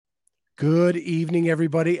Good evening,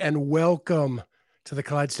 everybody, and welcome to the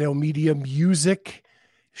Clydesdale Media Music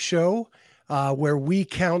Show, where we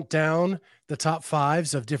count down the top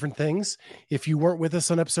fives of different things. If you weren't with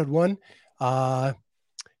us on episode one,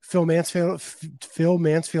 Phil Mansfield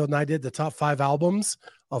and I did the top five albums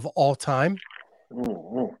of all time.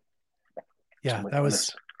 Oh Yeah, my that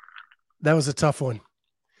goodness. was a tough one.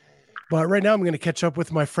 But right now, I'm going to catch up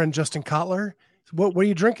with my friend Justin Cotler. What are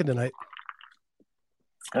you drinking tonight?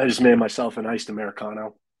 I just made myself an iced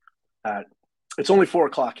Americano. It's only 4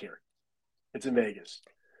 o'clock here. It's in Vegas.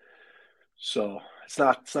 So it's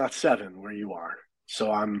not 7 where you are.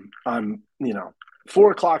 So I'm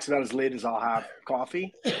 4 o'clock's about as late as I'll have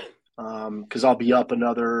coffee. Because I'll be up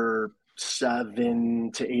another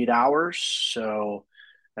 7 to 8 hours. So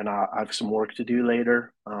and I have some work to do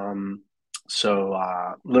later.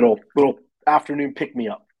 Little afternoon pick me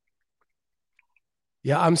up.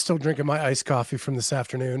 Yeah, I'm still drinking my iced coffee from this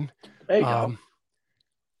afternoon. There you go.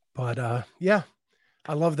 But yeah,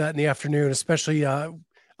 I love that in the afternoon, especially I'm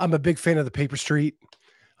a big fan of the Paper Street.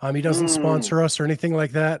 He doesn't sponsor us or anything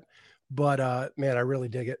like that, but man, I really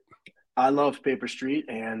dig it. I love Paper Street,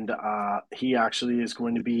 and he actually is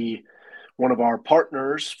going to be one of our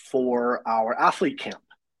partners for our athlete camp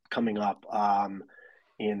coming up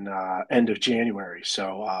in end of January.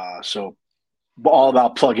 So all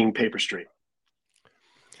about plugging Paper Street.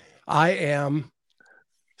 I am.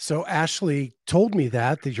 So Ashley told me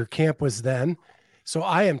that your camp was then. So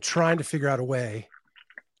I am trying to figure out a way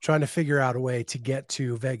to get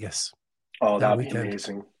to Vegas. Oh, that that'd be weekend.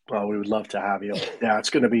 amazing. Well, we would love to have you. Yeah, it's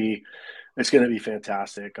gonna be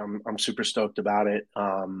fantastic. I'm super stoked about it.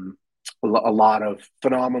 A lot of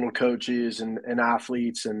phenomenal coaches and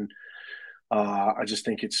athletes, and I just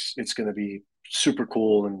think it's going to be super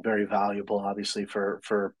cool and very valuable, obviously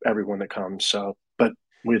for everyone that comes. So, but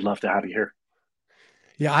we'd love to have you here.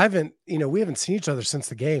 Yeah, we haven't seen each other since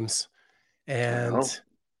the games. I know. And It's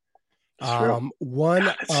true. one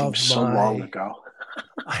God, it of seems so long my ago.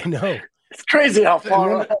 I know. It's crazy how And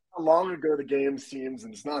far how long ago the game seems,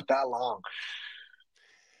 and it's not that long.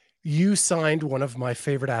 you signed one of my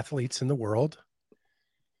favorite athletes in the world,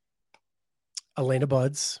 Elena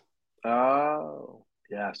Buds. Oh,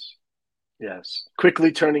 yes. Yes.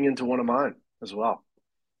 Quickly turning into one of mine as well.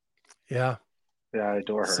 Yeah. Yeah, I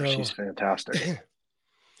adore her. So She's fantastic.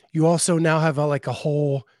 you also now have a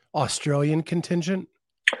whole Australian contingent.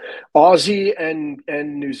 Aussie and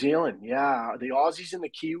New Zealand, yeah, the Aussies and the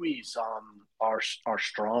Kiwis are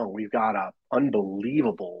strong. We've got a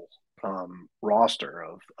unbelievable roster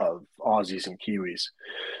of Aussies and Kiwis.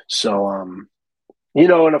 So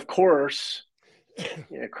and of course,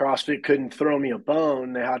 yeah, CrossFit couldn't throw me a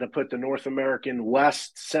bone. They had to put the North American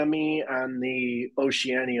West semi and the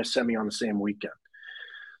Oceania semi on the same weekend.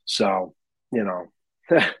 So you know.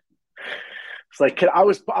 It's like I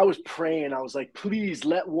was praying. I was like, please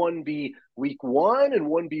let one be week 1 and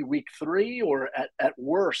one be week 3, or at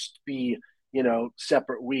worst be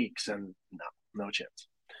separate weeks. And no chance.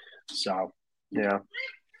 So yeah,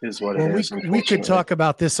 is what it Well, is. we could Unfortunately, talk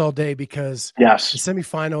about this all day because the yes.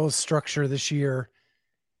 semifinals structure this year,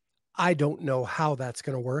 I don't know how that's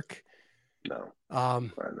going to work. No,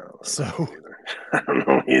 Um, I know. so I don't know either. I don't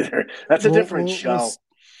know either. That's a different show.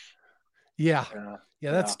 Yeah. Yeah,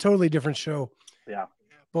 Yeah, that's yeah, a totally different show. yeah.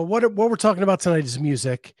 But what we're talking about tonight is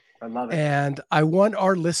music. I love it. And I want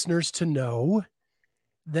our listeners to know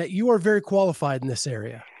that you are very qualified in this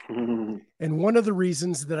area. And one of the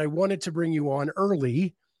reasons that I wanted to bring you on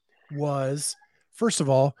early was, first of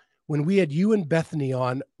all, when we had you and Bethany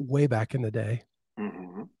on way back in the day,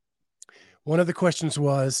 Mm-hmm. one of the questions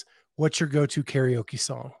was, what's your go-to karaoke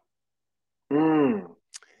song? Mm,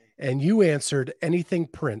 And you answered anything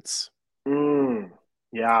Prince.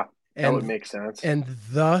 yeah, that would And make sense. and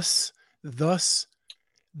thus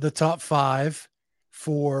the top five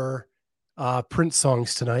for Prince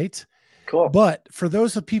songs tonight. Cool. But for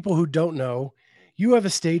those of people who don't know, you have a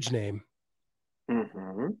stage name.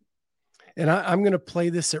 Mm-hmm. And I'm going to play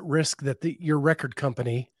this at risk that your record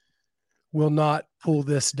company will not pull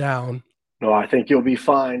this down. No, I think you'll be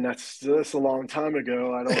fine. That's a long time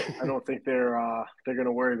ago. I don't think they're going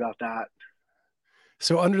to worry about that.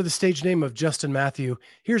 So under the stage name of Justin Matthew,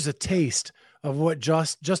 here's a taste of what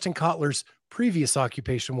Justin Cotler's previous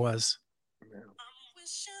occupation was.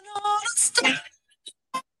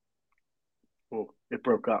 Oh, it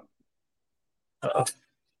broke up. Uh-oh.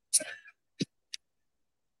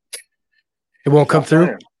 It won't come through?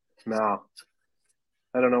 Playing. No.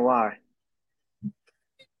 I don't know why.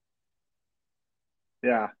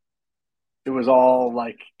 Yeah. It was all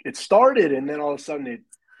like it started and then all of a sudden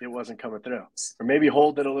it wasn't coming through. Or maybe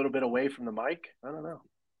hold it a little bit away from the mic. I don't know.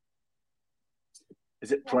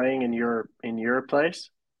 Is it playing in your place?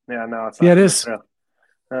 Yeah, no, it's Yeah, not it coming is. through.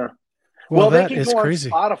 Huh. Well, Well, they that could is go on crazy.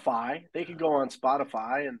 Spotify. They could go on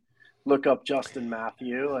Spotify and look up Justin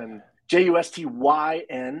Matthew and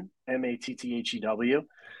JustynMathew.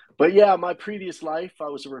 But yeah, my previous life, I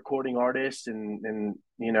was a recording artist and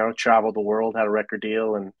traveled the world, had a record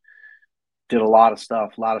deal, and did a lot of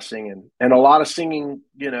stuff, a lot of singing, and a lot of singing,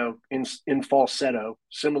 in falsetto,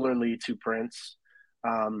 similarly to Prince,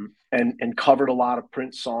 and covered a lot of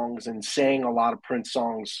Prince songs and sang a lot of Prince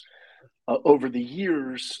songs over the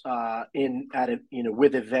years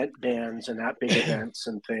with event bands and at big events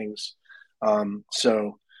and things.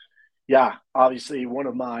 So yeah, obviously one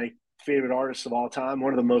of my favorite artists of all time,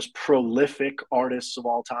 one of the most prolific artists of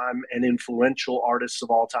all time, and influential artists of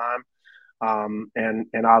all time,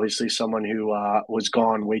 and obviously someone who was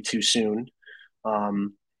gone way too soon.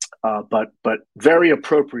 But very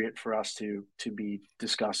appropriate for us to be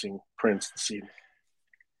discussing Prince this evening.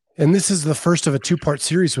 And this is the first of a 2-part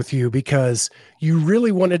series with you because you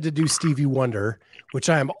really wanted to do Stevie Wonder, which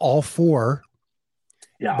I am all for.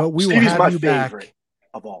 Yeah, But we will Stevie's have my you favorite back.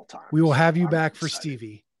 of all time. We will So have you I'm back for excited.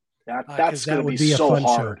 Stevie. That's going That to be would be a so fun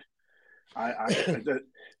show. hard.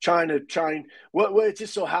 Trying. Well, it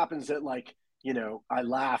just so happens that I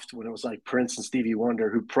laughed when it was like Prince and Stevie Wonder,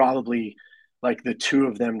 who probably like the two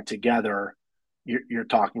of them together. You're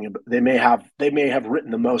talking about they may have written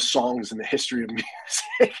the most songs in the history of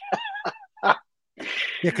music. Yeah,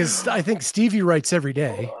 because I think Stevie writes every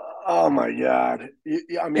day. Oh my God!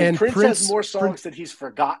 I mean, And Prince has more Prince, songs that he's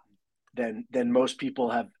forgotten than most people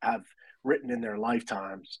have written in their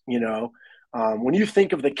lifetimes. When you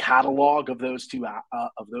think of the catalog of those two,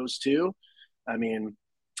 I mean,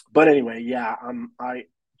 but anyway, yeah,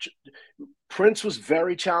 Prince was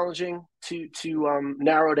very challenging to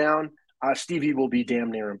narrow down. Stevie will be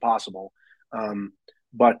damn near impossible.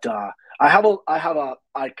 But I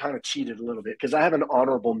kind of cheated a little bit because I have an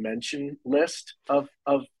honorable mention list of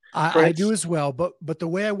I do Prince. as well. But the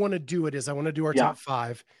way I want to do it is I want to do our Yeah, top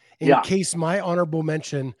 5 in yeah. case my honorable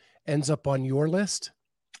mention ends up on your list.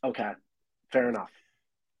 Okay, fair enough.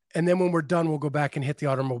 And then when we're done, we'll go back and hit the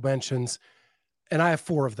honorable mentions. And I have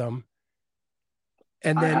 4 of them.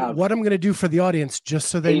 And I then have what I'm going to do for the audience, just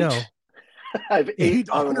so they 8. know, I have 8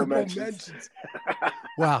 honorable honorable mentions.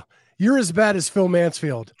 Wow. You're as bad as Phil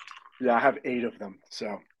Mansfield. Yeah, I have 8 of them.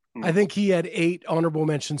 So I think he had 8 honorable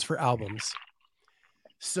mentions for albums.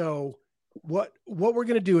 So what we're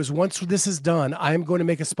going to do is once this is done, I'm going to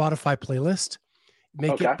make a Spotify playlist,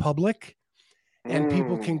 make it public, and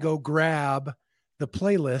people can go grab the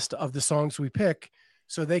playlist of the songs we pick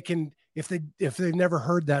so they can, if they've never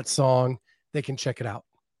heard that song, they can check it out.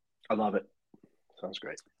 I love it. Sounds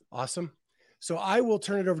great. Awesome. So I will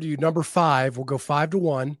turn it over to you. Number 5, we'll go 5 to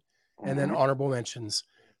 1 and then honorable mentions.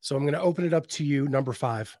 So I'm going to open it up to you. Number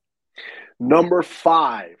 5. Number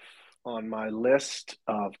 5 on my list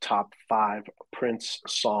of top 5 Prince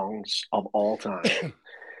songs of all time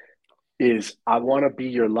is I Want to Be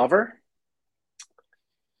Your Lover,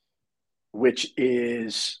 which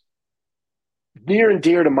is near and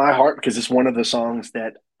dear to my heart because it's one of the songs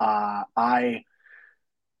that I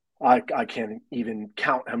can't even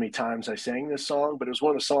count how many times I sang this song, but it was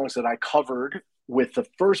one of the songs that I covered with the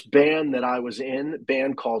first band that I was in, a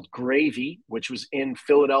band called Gravy, which was in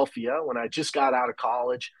Philadelphia when I just got out of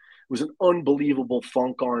college. It was an unbelievable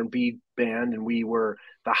funk R&B band, and we were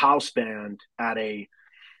the house band at a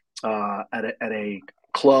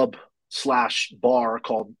club slash bar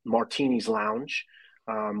called Martini's Lounge,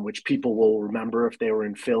 which people will remember if they were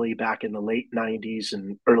in Philly back in the late '90s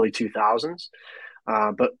and early 2000s.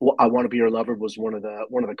 But I Want to Be Your Lover was one of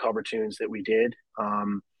the cover tunes that we did.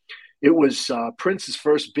 It was Prince's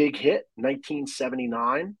first big hit,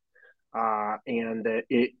 1979, and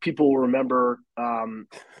people will remember.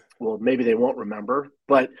 Well, maybe they won't remember,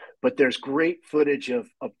 but there's great footage of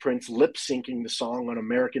Prince lip syncing the song on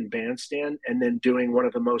American Bandstand and then doing one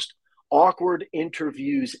of the most awkward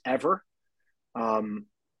interviews ever on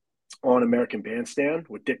American Bandstand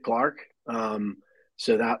with Dick Clark.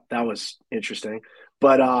 So that was interesting.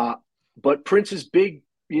 But Prince's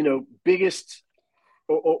biggest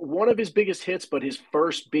or one of his biggest hits, but his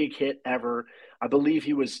first big hit ever. I believe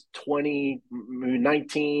he was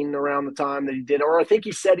 19 around the time that he did, or I think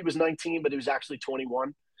he said he was 19, but he was actually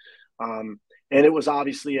 21. And it was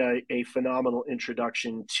obviously a phenomenal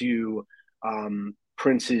introduction to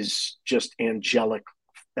Prince's just angelic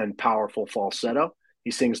and powerful falsetto.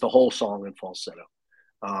 He sings the whole song in falsetto.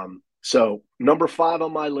 So number 5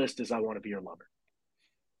 on my list is I Want to Be Your Lover.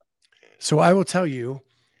 So I will tell you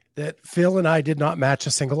that Phil and I did not match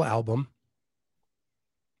a single album.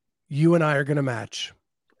 You and I are going to match.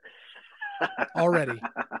 already.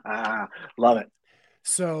 Love it.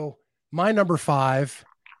 So my number 5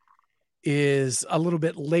 is a little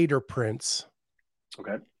bit later Prince.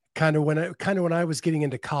 Okay. Kind of when I was getting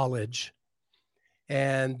into college,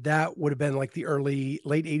 and that would have been like the late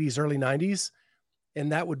 80s, early 90s,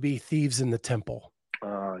 and that would be Thieves in the Temple.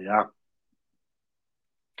 Yeah.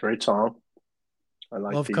 Great song. I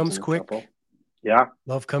like Love Thieves comes in the quick. Temple. Yeah.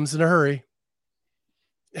 Love comes in a hurry.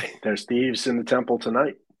 There's Thieves in the Temple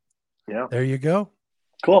tonight. Yeah. There you go.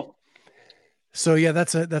 Cool. So yeah,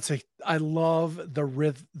 I love the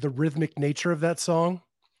rhythmic nature of that song.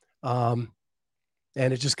 And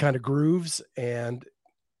it just kind of grooves, and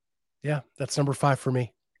yeah, that's number 5 for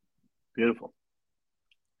me. Beautiful.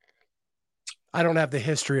 I don't have the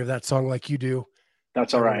history of that song like you do.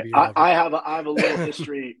 That's all right. I have a little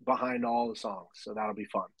history behind all the songs, so that'll be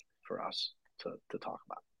fun for us to talk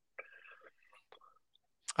about.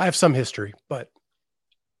 I have some history, but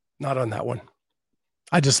not on that one.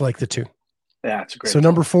 I just like the two. Yeah, it's a great So song.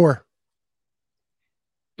 number 4.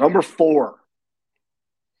 Number 4,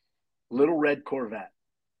 Little Red Corvette.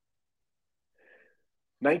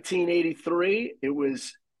 1983, it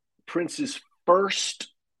was Prince's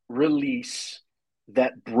first release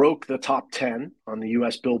that broke the top 10 on the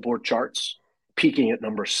US Billboard charts, peaking at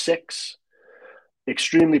number 6.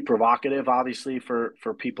 Extremely provocative, obviously, for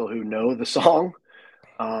people who know the song.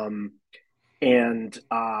 And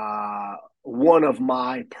one of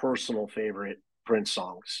my personal favorite Prince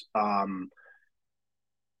songs.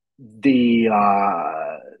 The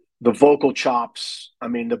vocal chops. I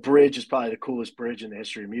mean, the bridge is probably the coolest bridge in the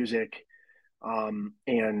history of music. And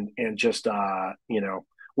just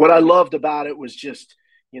what I loved about it was just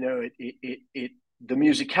it the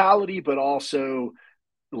musicality, but also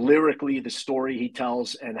lyrically the story he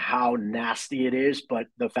tells and how nasty it is, but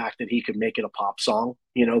the fact that he could make it a pop song,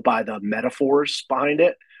 by the metaphors behind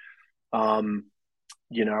it. So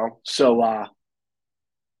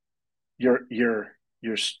you're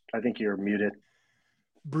I think you're muted.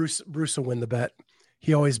 Bruce will win the bet.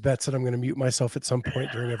 He always bets that I'm going to mute myself at some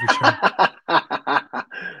point during every show.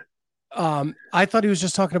 I thought he was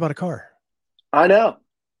just talking about a car. I know.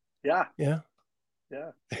 Yeah. Yeah.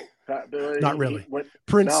 Yeah. Not really.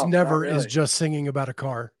 Prince never is just singing about a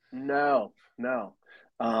car. No.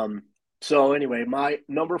 So anyway, my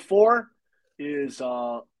number 4 is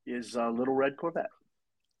Little Red Corvette.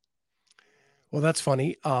 Well, that's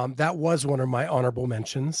funny. That was one of my honorable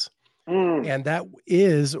mentions. And that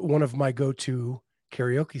is one of my go-to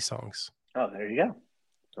karaoke songs. Oh, there you go.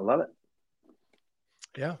 I love it.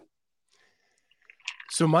 Yeah.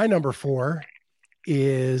 So my number 4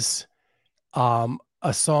 is a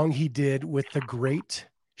song he did with the great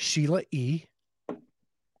Sheila E.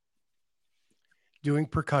 doing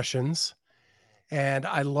percussions. And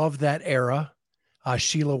I love that era.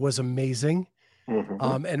 Sheila was amazing.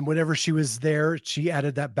 Mm-hmm. And whenever she was there, she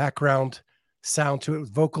added that background sound to it,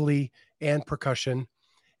 vocally and percussion.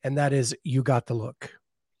 And that is You Got the Look.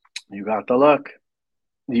 You Got the Look.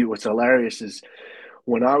 What's hilarious is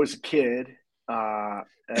when I was a kid,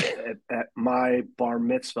 at my bar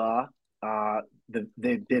mitzvah,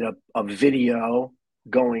 they did a video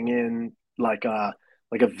going in, like a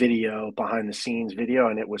video, behind the scenes video,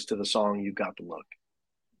 and it was to the song You Got the Look.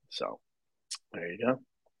 So there you go.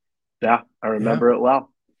 Yeah, I remember it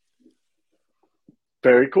well.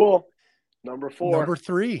 Very cool. Number 4.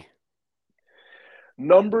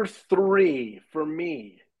 Number 3 for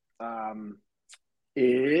me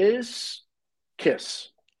is Kiss.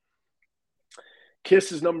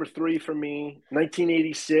 Kiss is number 3 for me.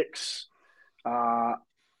 1986,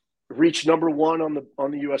 reached number 1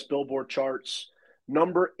 on the US Billboard charts.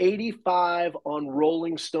 Number 85 on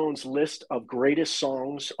Rolling Stone's list of greatest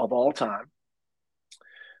songs of all time.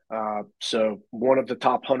 So one of the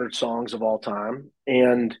top 100 songs of all time,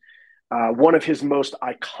 and one of his most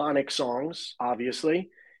iconic songs, obviously.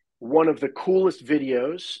 One of the coolest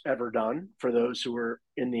videos ever done for those who were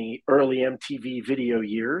in the early MTV video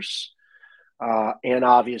years. And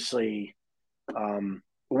obviously,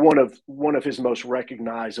 one of his most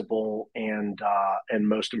recognizable and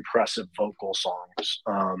most impressive vocal songs.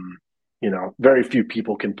 Very few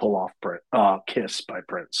people can pull off "Kiss" by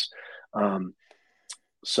Prince.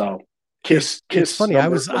 So Kiss. It's funny. I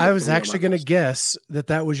was actually going to guess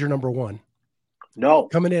that was your number 1. No,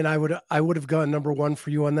 coming in, I would have gone number 1 for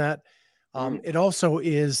you on that. It also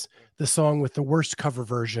is the song with the worst cover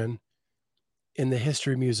version in the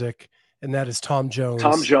history of music, and that is Tom Jones.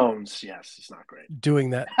 Tom Jones, yes, it's not great. Doing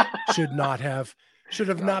that should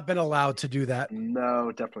have not been allowed to do that.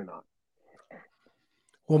 No, definitely not.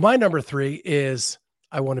 Well, my number 3 is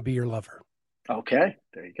I Want to Be Your Lover. Okay,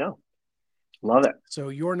 there you go. Love it. So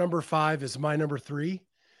your number 5 is my number 3.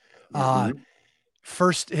 Uh,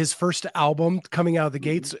 Mm-hmm. his first album coming out of the Mm-hmm.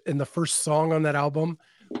 gates, and the first song on that album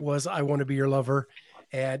was "I Want to Be Your Lover,"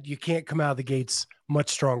 and you can't come out of the gates much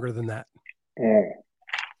stronger than that. Mm.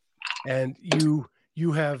 And you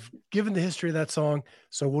have given the history of that song,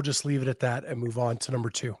 so we'll just leave it at that and move on to number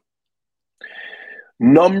 2.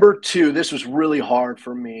 Number 2, this was really hard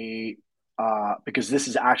for me because this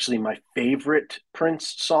is actually my favorite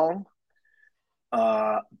Prince song.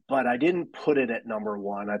 Uh, but I didn't put it at number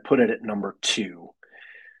 1. I put it at number 2.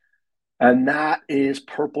 And that is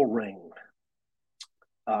Purple Rain.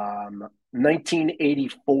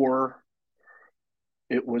 1984,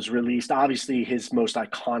 it was released, obviously his most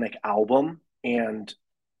iconic album and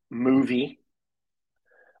movie.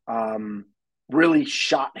 Um, really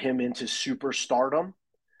shot him into superstardom.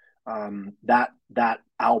 That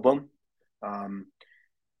album. Um,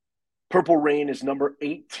 Purple Rain is number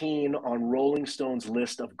 18 on Rolling Stone's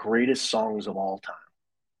list of greatest songs of all time.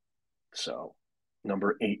 So,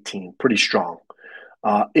 number 18, pretty strong.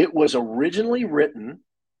 It was originally written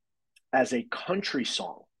as a country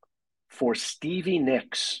song for Stevie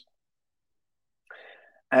Nicks,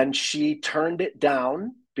 and she turned it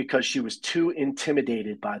down because she was too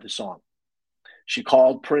intimidated by the song. She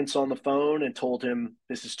called Prince on the phone and told him,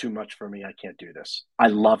 "This is too much for me. I can't do this. I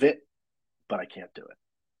love it, but I can't do it."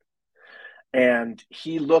 And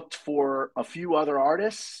he looked for a few other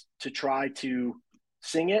artists to try to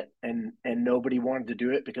sing it, and nobody wanted to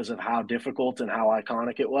do it because of how difficult and how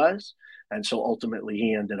iconic it was. And so ultimately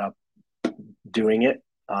he ended up doing it.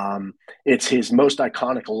 It's his most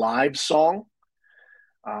iconic live song.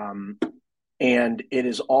 Um, and it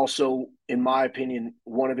is also, in my opinion,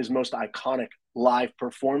 one of his most iconic live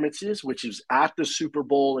performances, which is at the Super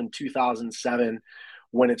Bowl in 2007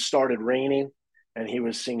 when it started raining and he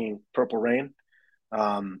was singing Purple Rain.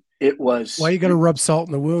 It Why was you got to rub salt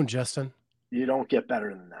in the wound, Justin? you don't get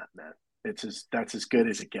better than that, man. That's as good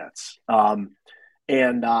as it gets. And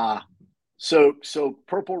so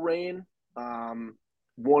Purple Rain,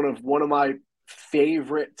 one of my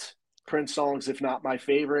favorite Prince songs, if not my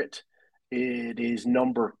favorite. It is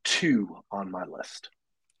number 2 on my list.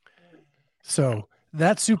 So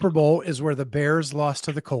that Super Bowl is where the Bears lost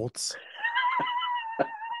to the Colts.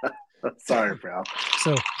 Sorry, bro.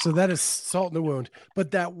 So that is salt in the wound,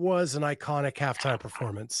 but that was an iconic halftime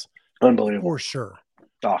performance Unbelievable. for sure.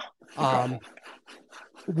 Oh,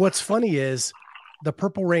 What's funny is the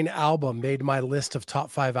Purple Rain album made my list of top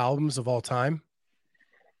 5 albums of all time,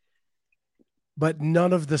 but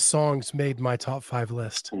none of the songs made my top 5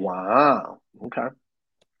 list. wow. Okay.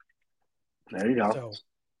 There you go. So,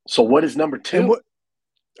 So what is number and 2?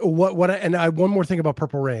 one more thing about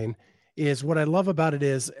Purple Rain is what I love about it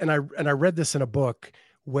is, and I read this in a book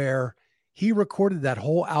where he recorded that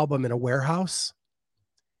whole album in a warehouse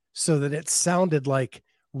so that it sounded like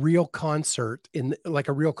a real concert in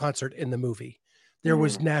the movie. There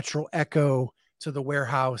was natural echo to the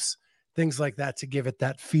warehouse, things like that to give it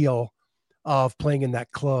that feel of playing in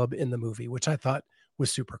that club in the movie, which I thought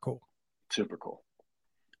was super cool. Super cool.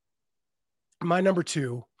 My number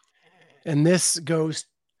 2, and this goes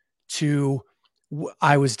to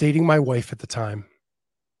I was dating my wife at the time.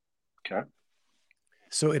 Okay.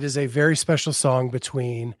 So it is a very special song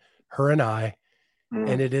between her and I,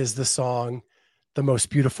 and it is the song "The Most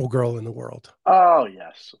Beautiful Girl in the World." Oh,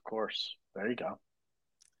 yes, of course. There you go.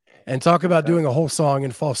 And talk about Okay. doing a whole song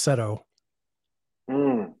in falsetto.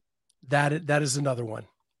 Mm. That is another one.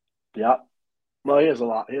 Yeah. Well, he has a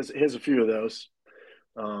lot. He has a few of those.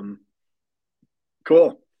 Um,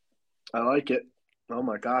 cool. I like it. Oh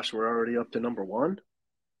my gosh, we're already up to number 1.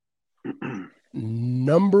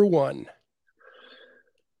 Number 1.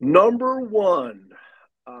 Number 1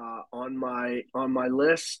 on my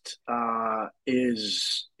list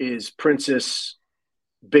is Prince's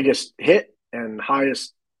biggest hit and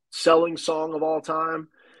highest selling song of all time,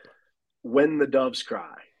 "When the Doves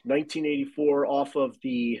Cry," 1984,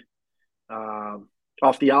 uh,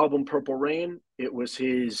 off the album Purple Rain. It was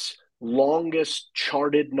his longest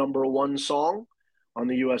charted number 1 song on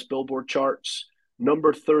the U.S. Billboard charts,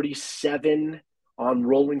 number 37 on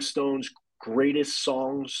Rolling Stone's greatest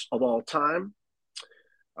songs of all time.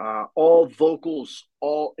 All vocals,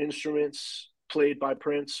 all instruments played by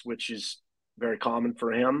Prince, which is very common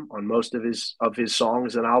for him on most of his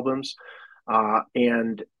songs and albums.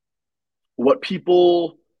 And what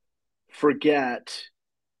people forget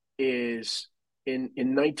is in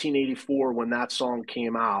 1984 when that song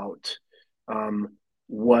came out,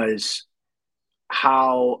 was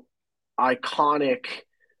how iconic.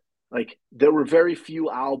 Like there were very few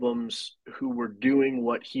albums who were doing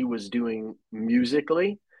what he was doing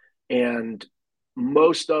musically, And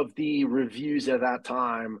most of the reviews at that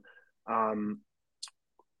time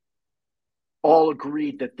all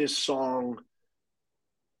agreed that this song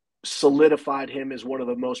solidified him as one of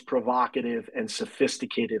the most provocative and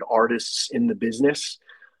sophisticated artists in the business.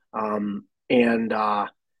 And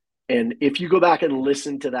if you go back and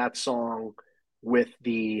listen to that song with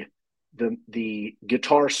the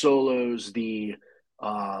guitar solos, the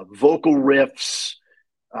vocal riffs,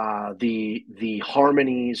 the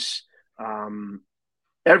harmonies,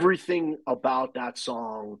 everything about that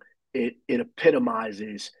song, it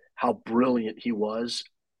epitomizes how brilliant he was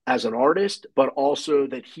as an artist, but also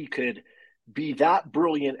that he could be that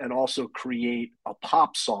brilliant and also create a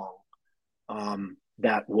pop song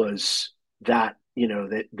that was that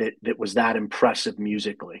that was that impressive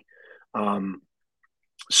musically.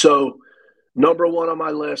 So number one on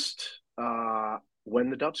my list, When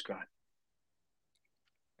the Doves Cry.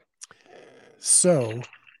 So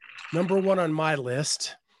number one on my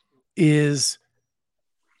list is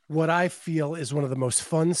what I feel is one of the most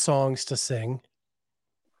fun songs to sing.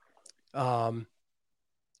 And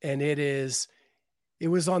it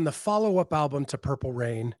was on the follow-up album to Purple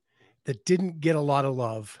Rain that didn't get a lot of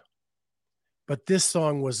love, but this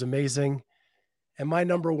song was amazing. And my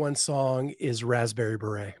number one song is Raspberry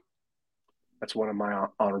Beret. That's one of my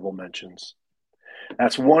honorable mentions.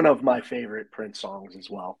 That's one of my favorite Prince songs as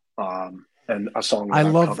well. And a song that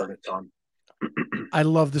I've covered a ton. I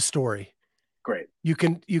love the story. Great. You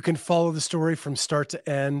can follow the story from start to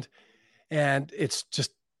end, and it's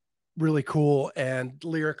just really cool and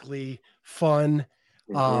lyrically fun.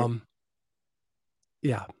 Yeah,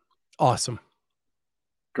 awesome.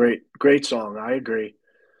 Great song. I agree.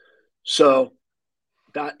 So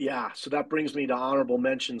that brings me to honorable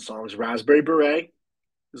mention songs. Raspberry Beret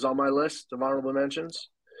is on my list of honorable mentions.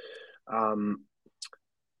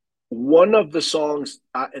 One of the songs,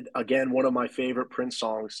 again, one of my favorite Prince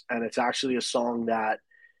songs, and it's actually a song that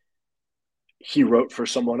he wrote for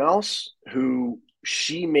someone else who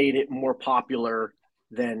she made it more popular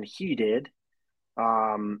than he did.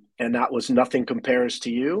 And that was Nothing Compares to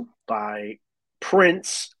You by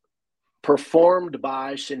Prince, performed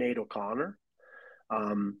by Sinead O'Connor.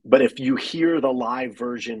 But if you hear the live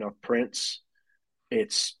version of Prince,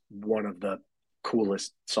 it's one of the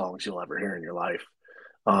coolest songs you'll ever hear in your life.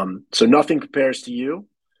 So Nothing Compares to You.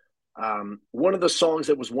 One of the songs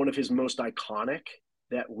that was one of his most iconic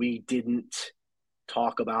that we didn't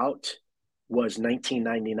talk about was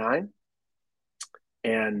 1999.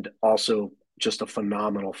 And also just a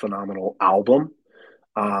phenomenal album.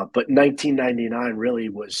 But 1999 really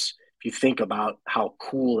was, if you think about how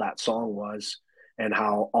cool that song was and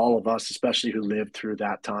how all of us, especially who lived through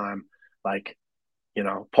that time, like,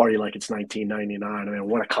 party like it's 1999. I mean,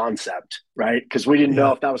 what a concept, right? Because we didn't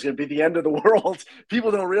know if that was going to be the end of the world.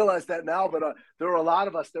 People don't realize that now, but there were a lot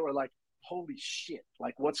of us that were like, holy shit,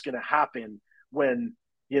 like what's going to happen when,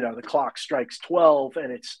 the clock strikes 12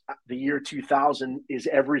 and it's the year 2000, is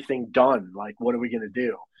everything done? Like, what are we going to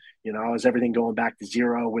do? Is everything going back to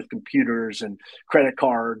zero with computers and credit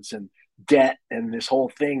cards and debt and this whole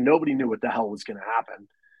thing? Nobody knew what the hell was going to happen.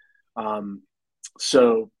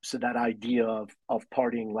 So that idea of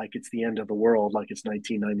partying like it's the end of the world, like it's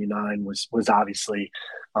 1999, was obviously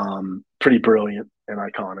pretty brilliant and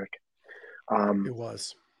iconic. It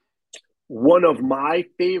was one of my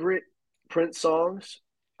favorite Prince songs,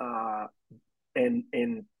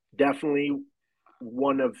 and definitely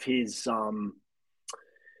one of his,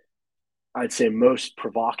 I'd say, most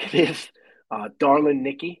provocative, "Darlin'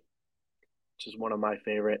 Nikki," which is one of my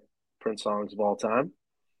favorite Prince songs of all time.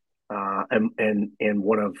 And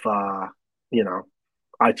one of, I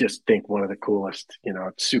just think one of the coolest,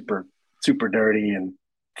 super dirty and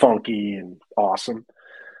funky and awesome.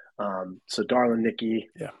 So Darlin' Nikki.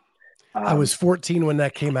 Yeah. I was 14 when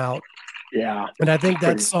that came out. Yeah. And I think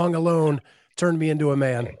that song alone turned me into a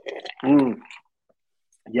man.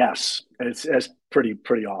 Yes. It's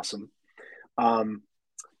pretty awesome.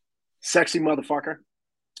 Sexy Motherfucker,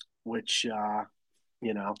 which,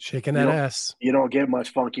 shaking that ass. You don't get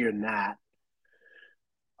much funkier than that.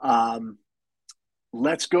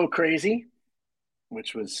 Let's Go Crazy,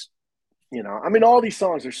 which was, all these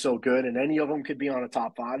songs are so good, and any of them could be on a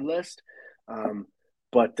top 5 list.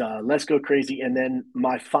 But Let's Go Crazy. And then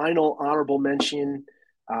my final honorable mention,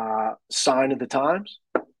 Sign of the Times,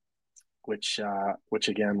 which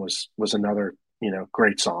again was another,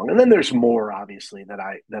 great song. And then there's more, obviously, that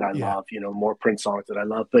I love, more Prince songs that I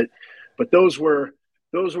love, but those were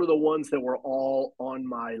the ones that were all on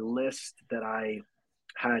my list that I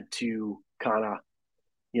had to kind of,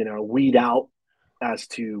 weed out as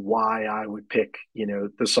to why I would pick,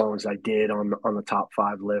 the songs I did on the top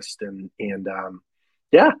five list, and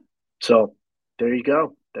yeah. So there you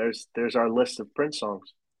go. There's our list of Prince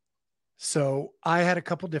songs. So I had a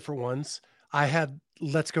couple different ones. I had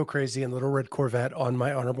Let's Go Crazy and Little Red Corvette on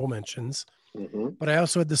my honorable mentions, Mm-hmm. but I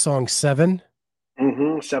also had the song Seven.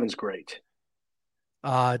 Mm-hmm. Seven's great.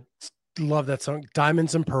 Uh, love that song.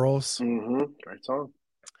 Diamonds and Pearls. Mm-hmm. Great song.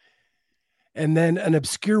 And then an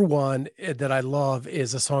obscure one that I love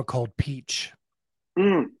is a song called Peach.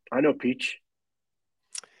 I know Peach.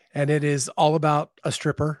 And it is all about a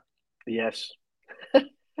stripper. Yes.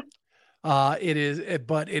 But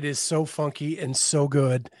it is so funky and so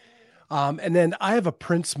good. And then I have a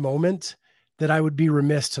Prince moment that I would be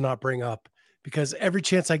remiss to not bring up because every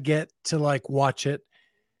chance I get to like watch it,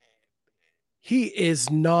 he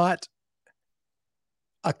is not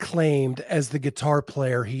acclaimed as the guitar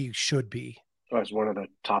player he should be. Was one of the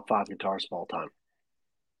top five guitarists of all time.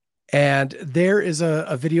 And there is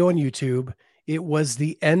a video on YouTube. It was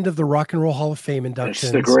the end of the Rock and Roll Hall of Fame It's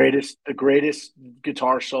inductions. the greatest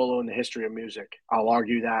guitar solo in the history of music. I'll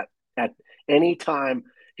argue that at any time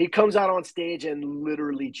he comes out on stage and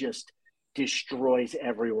literally just destroys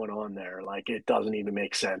everyone on there. Like it doesn't even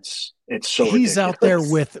make sense. It's so He's out there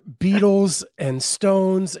ridiculous. with Beatles and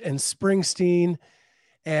Stones and Springsteen,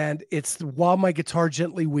 and it's While My Guitar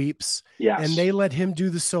Gently Weeps. And Yes. they let him do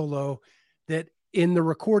the solo that in the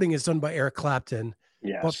recording is done by Eric Clapton. But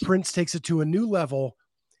Yes. Prince takes it to a new level,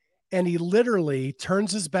 and he literally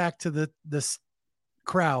turns his back to the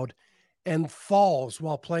crowd and falls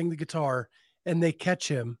while playing the guitar, and they catch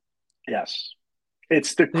him. Yes.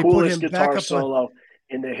 It's the They put coolest him back guitar up on. solo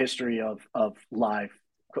in the history of live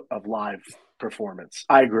performance.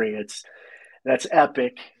 I agree. That's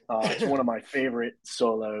epic. It's one of my favorite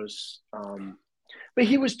solos. But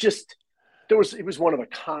he was just it was one of a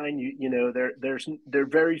kind. There are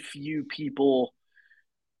very few people.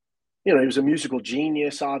 He was a musical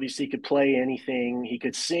genius. Obviously, he could play anything. He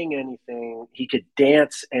could sing anything. He could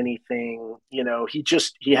dance anything. He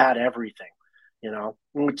had everything.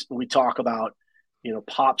 We talk about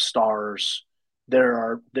pop stars.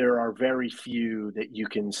 There are very few that you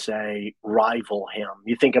can say rival him.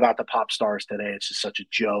 You think about the pop stars today; it's just such a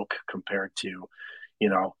joke compared to, you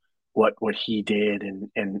know, what he did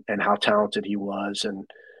and how talented he was. And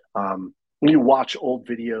when you watch old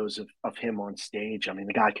videos of him on stage, I mean,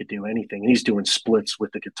 the guy could do anything. And he's doing splits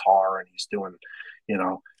with the guitar, and he's doing, you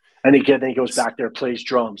know, and again, then he goes back there, plays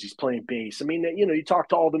drums, he's playing bass. I mean, you talk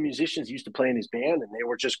to all the musicians he used to play in his band, and they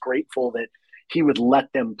were just grateful that he would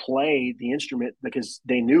let them play the instrument because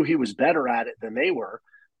they knew he was better at it than they were.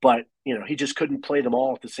 But, he just couldn't play them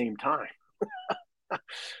all at the same time.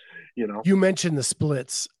 You mentioned the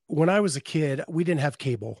splits. When I was a kid, we didn't have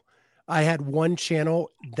cable. I had one channel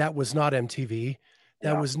that was not MTV.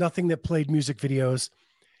 That Yeah. was nothing that played music videos.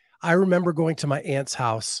 I remember going to my aunt's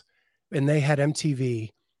house and they had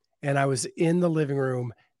MTV, and I was in the living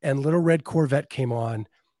room and Little Red Corvette came on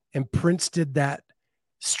and Prince did that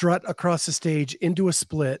strut across the stage into a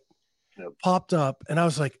split, Yep. popped up, and I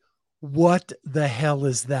was like, what the hell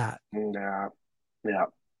is that? Yeah. Yeah.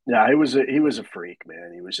 Yeah. He was a freak,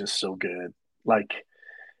 man. He was just so good. Like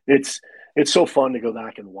it's it's so fun to go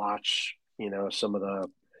back and watch, some of the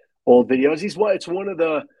old videos. It's one of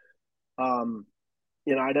the um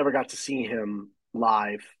I never got to see him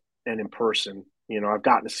live and in person. I've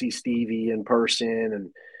gotten to see Stevie in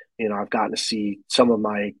person, and I've gotten to see some of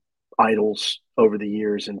my idols over the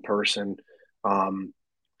years in person.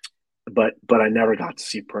 But I never got to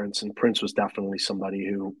see Prince, and Prince was definitely somebody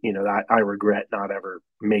who I regret not ever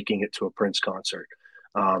making it to a Prince concert.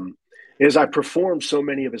 Um, is I performed so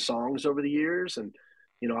many of his songs over the years, and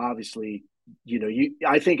obviously,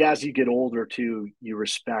 I think as you get older too, you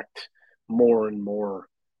respect more and more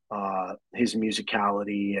his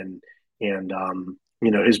musicality and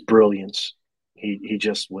his brilliance.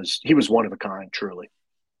 He was one of a kind, truly.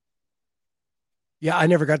 Yeah, I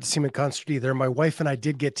never got to see him in concert either. My wife and I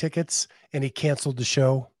did get tickets, and he canceled the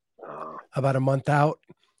show Uh, about a month out.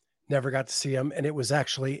 Never got to see him, and it was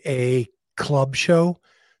actually a club show,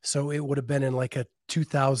 so it would have been in like a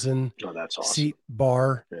 2,000 oh, that's awesome. seat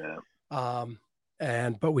bar. Yeah.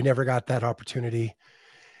 But we never got that opportunity.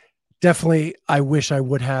 Definitely, I wish I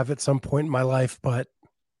would have at some point in my life, but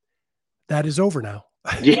that is over now.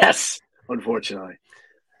 Yes, unfortunately.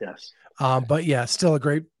 Yes. But yeah, still a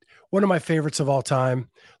great one of my favorites of all time.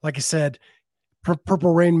 Like I said,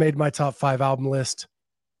 Purple Rain made my top 5 album list,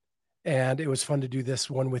 and it was fun to do this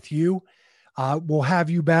one with you. We'll have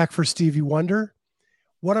you back for Stevie Wonder.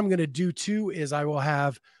 What I'm going to do too is I will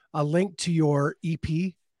have a link to your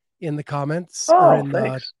EP in the comments or Oh, in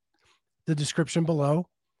thanks. the description below.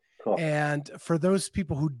 Cool. And for those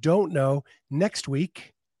people who don't know, next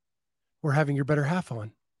week we're having your better half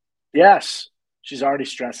on. Yes, she's already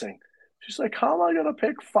stressing. She's like, "How am I going to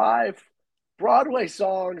pick 5 Broadway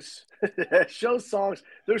songs, show songs?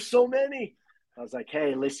 There's so many." I was like,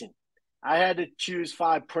 "Hey, listen, I had to choose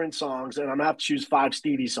 5 Prince songs, and I'm gonna have to choose 5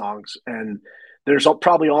 Stevie songs, and there's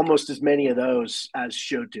probably almost as many of those as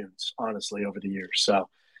show tunes, honestly, over the years." So,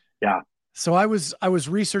 yeah, So I was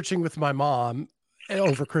researching with my mom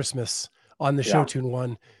over Christmas on the show yeah, tune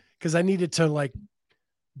one because I needed to like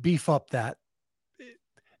beef up that.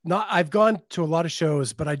 Not I've gone to a lot of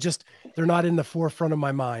shows, but they're not in the forefront of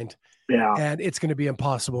my mind, yeah. and it's going to be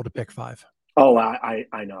impossible to pick 5. Oh, I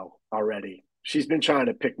know already. She's been trying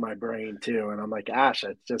to pick my brain too, and I'm like, Ash,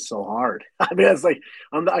 it's just so hard. I mean, it's like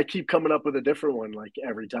I keep coming up with a different one. Like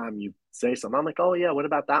every time you say something, I'm like, oh yeah, what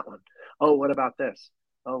about that one? Oh, what about this?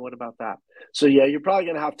 Oh, what about that? So yeah, you're probably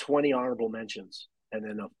gonna have 20 honorable mentions, and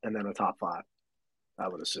then a top 5. I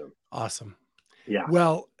would assume. Awesome. Yeah,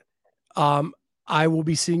 Well, um, I will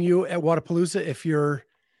be seeing you at Wadapalooza if you're.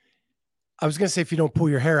 I was going to say if you don't pull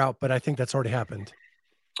your hair out, but I think that's already happened.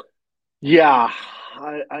 yeah.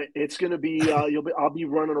 It's gonna be I'll be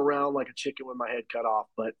running around like a chicken with my head cut off,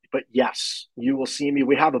 but yes, you will see me.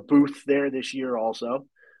 We have a booth there this year also,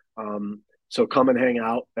 so come and hang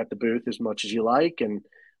out at the booth as much as you like, and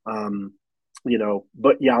um,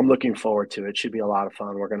 but yeah, I'm looking forward to it. It should be a lot of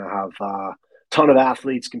fun. We're gonna have a ton of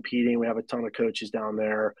athletes competing. We have a ton of coaches down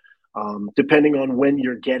there. Depending on when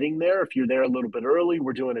you're getting there, if you're there a little bit early,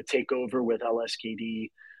 we're doing a takeover with LSKD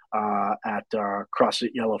at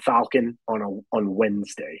CrossFit Yellow Falcon on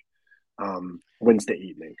Wednesday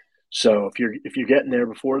evening. So if you're getting there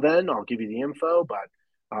before then, I'll give you the info. But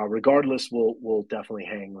regardless, we'll definitely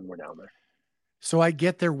hang when we're down there. So I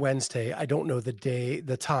get there Wednesday. I don't know the day,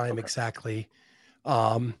 the time Okay. exactly.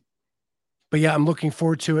 Um, but yeah, I'm looking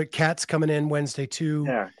forward to it. Kat's coming in Wednesday too.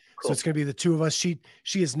 Yeah. So Cool. it's going to be the two of us. She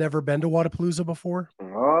has never been to Wadapalooza before.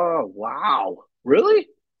 Oh wow! Really?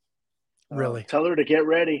 Really. Tell her to get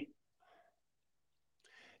ready.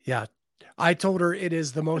 Yeah. I told her it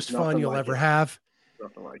is the There's most fun nothing you'll like ever it. have.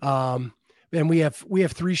 Nothing like it. Um, and we have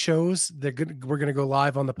 3 shows that we're going to go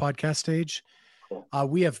live on the podcast stage. Cool.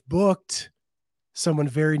 We have booked someone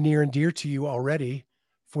very near and dear to you already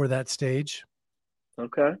for that stage.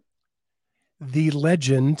 Okay. The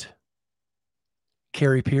legend,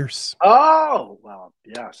 Carrie Pierce. Oh well,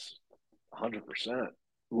 yes, 100%.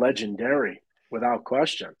 Legendary, without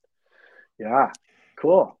question. Yeah.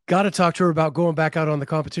 Cool. Got to talk to her about going back out on the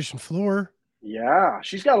competition floor. Yeah,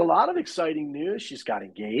 she's got a lot of exciting news. She's got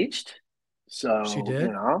engaged. She So,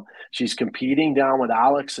 did. she's competing down with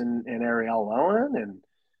Alex and Ariel Owen.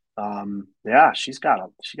 And yeah, she got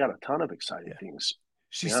a ton of exciting Yeah. things.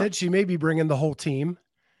 She Yeah. said she may be bringing the whole team,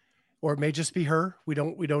 or it may just be her. We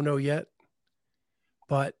don't know yet.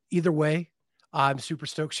 But either way, I'm super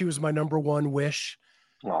stoked. She was my number one wish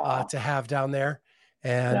Aw. to have down there,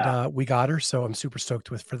 and Yeah. we got her. So I'm super stoked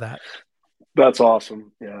for that. That's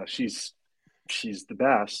awesome. Yeah, she's the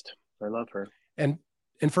best. I love her. And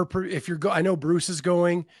if you're I know Bruce is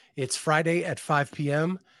going. It's Friday at 5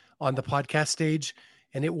 p.m. on the podcast stage,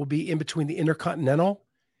 and it will be in between the Intercontinental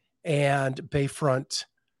and Bayfront,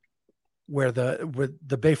 where the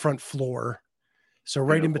Bayfront floor. So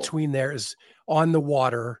right in Beautiful. between there is on the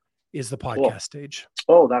water is the Cool. podcast stage.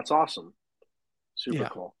 Oh, that's awesome. Super Yeah.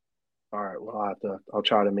 cool. All right. Well, I'll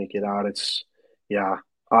try to make it out. Yeah,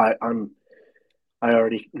 I'm, I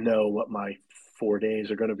already know what my 4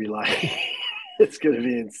 days are going to be like. It's going to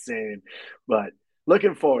be insane, but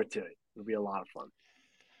looking forward to it. It'll be a lot of fun.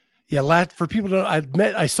 Yeah. For people to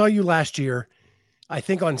I saw you last year, I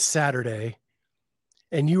think on Saturday,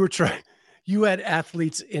 and you had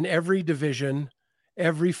athletes in every division,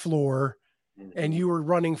 every floor, and Mm-hmm. you were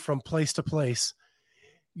running from place to place.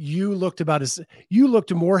 You looked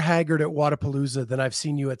more haggard at Wadapalooza than I've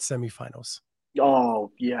seen you at semifinals.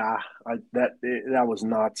 Oh yeah, that was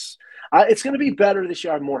nuts. It's going to be better this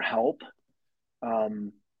year. I have more help,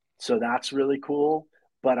 um, so that's really cool.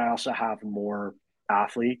 But I also have more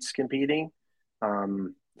athletes competing,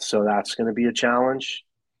 so that's going to be a challenge.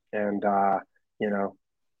 And you know,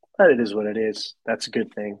 but it is what it is. That's a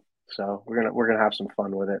good thing. So we're gonna have some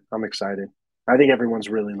fun with it. I'm excited. I think everyone's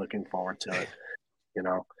really looking forward to it. You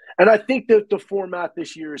know, and I think that the format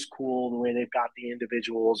this year is cool. The way they've got the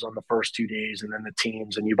individuals on the first 2 days, and then the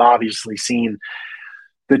teams. And you've obviously seen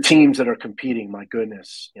the teams that are competing. My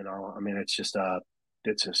goodness, I mean, it's just a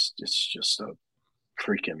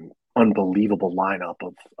freaking unbelievable lineup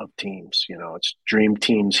of teams. It's dream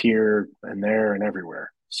teams here and there and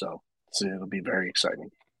everywhere. So it'll be very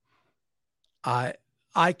exciting. I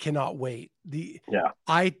I cannot wait. Yeah.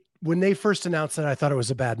 When they first announced that, I thought it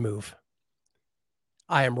was a bad move.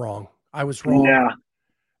 I am wrong. I was wrong. Yeah.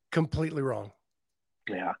 Completely wrong.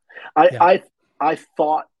 Yeah. Yeah. I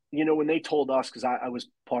thought, when they told us, because I was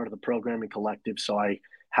part of the programming collective, so I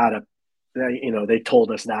had they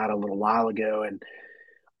told us that a little while ago, and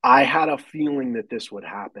I had a feeling that this would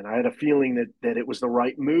happen. I had a feeling that it was the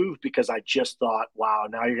right move, because I just thought, wow,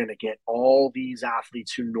 now you're going to get all these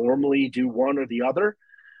athletes who normally do one or the other,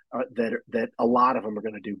 that a lot of them are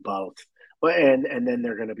going to do both. And then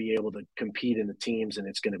they're going to be able to compete in the teams, and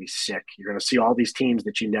it's going to be sick. You're going to see all these teams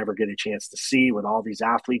that you never get a chance to see with all these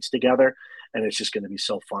athletes together, and it's just going to be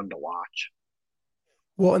so fun to watch.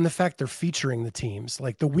 Well, and the fact they're featuring the teams,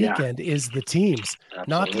 like the weekend is the teams,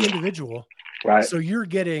 not the individual. Right. So you're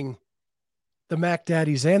getting the Mac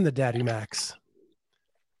Daddies and the Daddy Macs.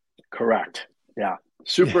 Correct. Yeah.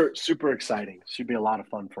 Super exciting. Should be a lot of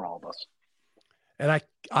fun for all of us. And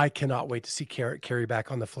I cannot wait to see Carrie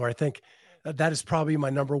back on the floor. I think that is probably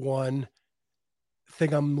my number one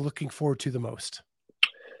thing I'm looking forward to the most.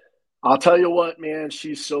 I'll tell you what, man,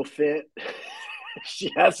 she's so fit.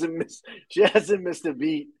 she hasn't missed a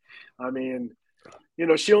beat. I mean,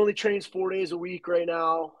 she only trains 4 days a week right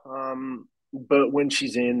now. But when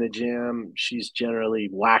she's in the gym, she's generally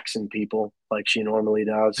waxing people like she normally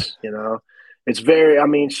does. It's very, I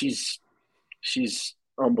mean, she's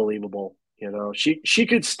unbelievable. She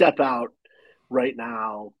could step out right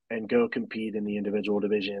now and go compete in the individual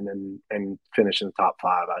division and finish in the top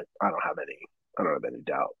 5. I don't have any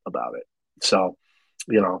doubt about it. So,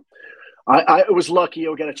 I was lucky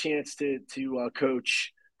I got a chance to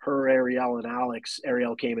coach her, Ariel, and Alex.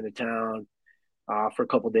 Ariel came into town for a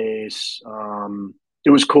couple of days. It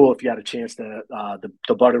was cool if you had a chance to.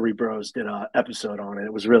 The Buttery Bros did an episode on it.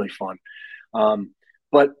 It was really fun.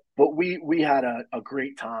 But we had a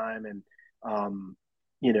great time, and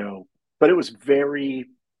but it was very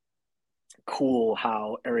cool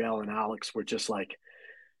how Ariel and Alex were just like,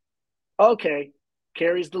 okay,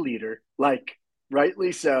 Carrie's the leader, like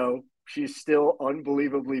rightly so. She's still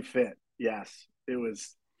unbelievably fit. Yes, it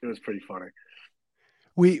was pretty funny.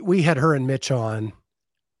 We had her and Mitch on,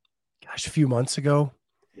 gosh, a few months ago.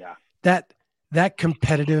 Yeah. That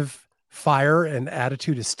competitive fire and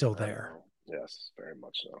attitude is still there. Yes, very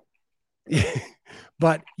much so.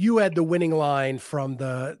 But you had the winning line from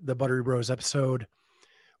the Buttery Bros episode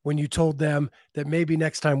when you told them that maybe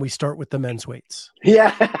next time we start with the men's weights.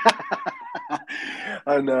 Yeah.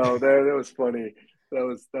 I know. That was funny.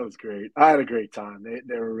 That was great. I had a great time.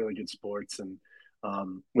 They were really good sports, and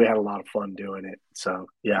we had a lot of fun doing it. So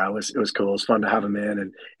yeah, it was cool. It was fun to have him in,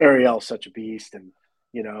 and Ariel's such a beast, and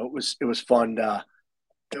it was fun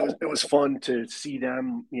to see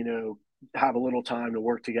them, have a little time to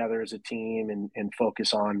work together as a team and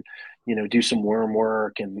focus on, do some worm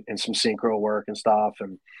work and some synchro work and stuff.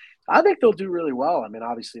 And I think they'll do really well. I mean,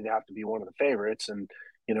 obviously they have to be one of the favorites, and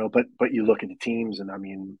but you look at the teams, and I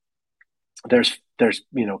mean, there's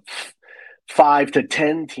 5 to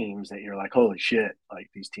 10 teams that you're like, holy shit, like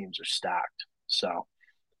these teams are stacked. So,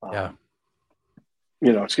 yeah,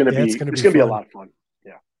 it's going to be a lot of fun.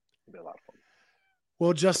 Yeah, it'll be a lot of fun.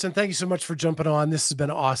 Well, Justin, thank you so much for jumping on. This has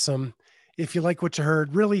been awesome. If you like what you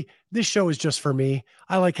heard, really, this show is just for me.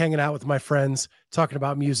 I like hanging out with my friends, talking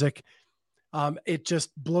about music. It just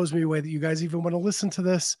blows me away that you guys even want to listen to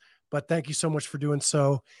this, but thank you so much for doing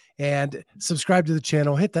so. And subscribe to the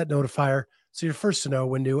channel, hit that notifier so you're first to know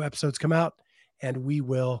when new episodes come out, and we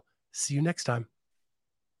will see you next time.